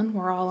stolen.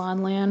 We're all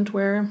on land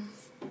where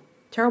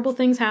terrible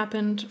things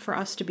happened for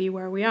us to be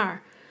where we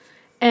are.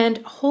 And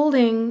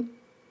holding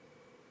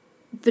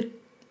the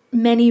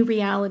many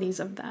realities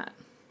of that.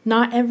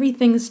 Not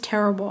everything's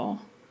terrible.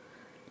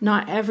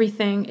 Not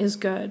everything is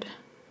good.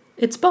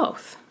 It's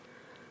both.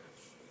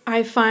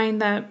 I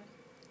find that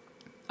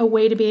a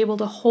way to be able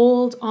to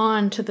hold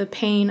on to the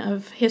pain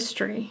of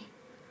history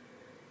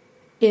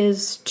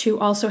is to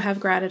also have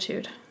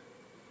gratitude.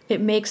 It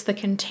makes the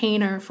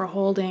container for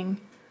holding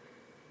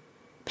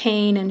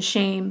pain and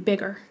shame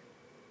bigger.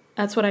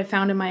 That's what I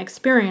found in my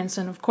experience.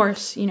 And of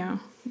course,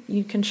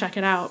 you can check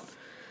it out.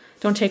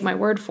 Don't take my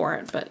word for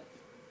it, but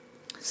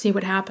see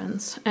what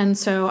happens. And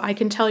so I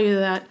can tell you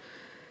that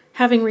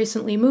having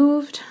recently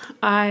moved,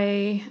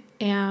 I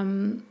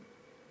am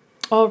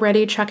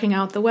already checking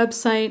out the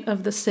website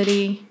of the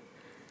city,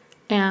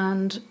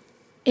 and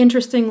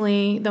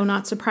interestingly, though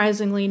not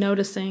surprisingly,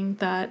 noticing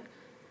that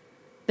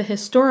the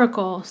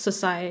Historical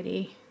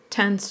Society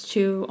tends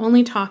to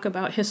only talk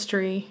about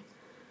history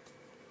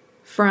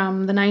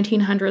from the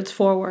 1900s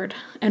forward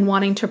and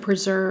wanting to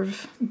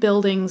preserve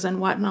buildings and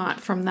whatnot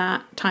from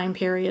that time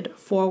period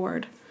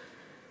forward.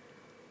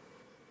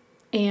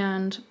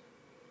 And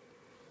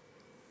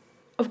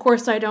of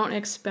course, I don't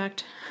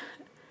expect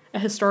a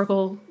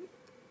historical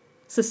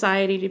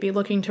society to be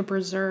looking to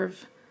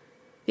preserve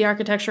the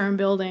architecture and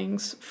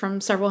buildings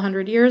from several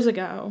hundred years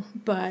ago,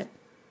 but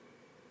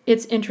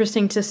it's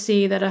interesting to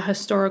see that a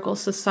historical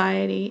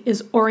society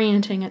is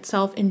orienting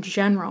itself in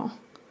general,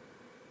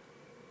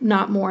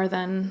 not more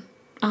than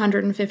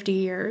 150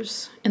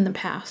 years in the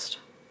past.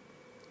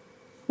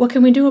 What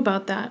can we do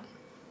about that?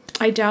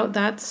 I doubt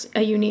that's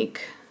a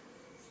unique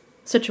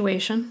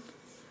situation,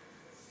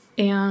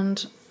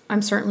 and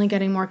I'm certainly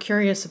getting more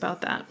curious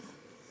about that,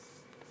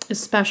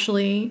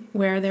 especially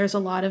where there's a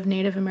lot of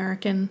Native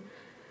American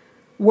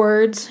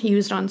words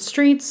used on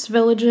streets,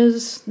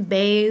 villages,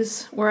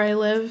 bays where I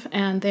live,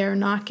 and they're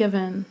not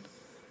given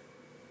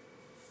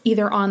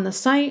either on the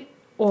site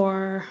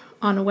or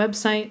on a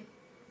website.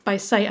 By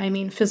site, I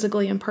mean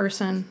physically in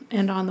person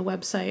and on the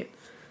website.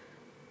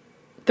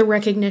 The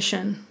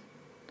recognition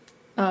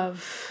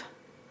of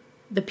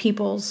the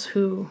peoples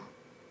who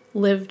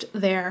lived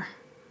there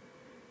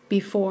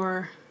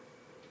before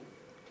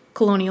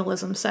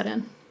colonialism set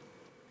in.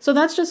 So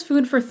that's just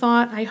food for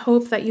thought. I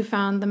hope that you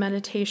found the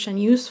meditation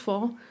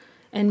useful,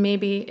 and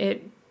maybe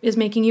it is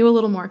making you a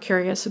little more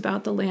curious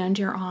about the land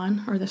you're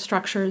on or the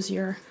structures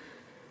you're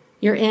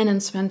in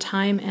and spend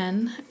time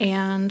in.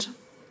 And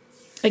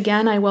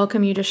again, I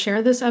welcome you to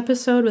share this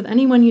episode with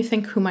anyone you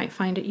think who might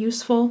find it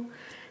useful.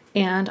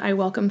 And I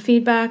welcome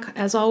feedback,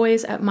 as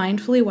always, at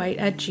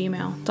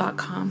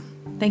mindfullywhite@gmail.com.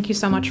 Thank you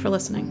so much for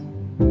listening.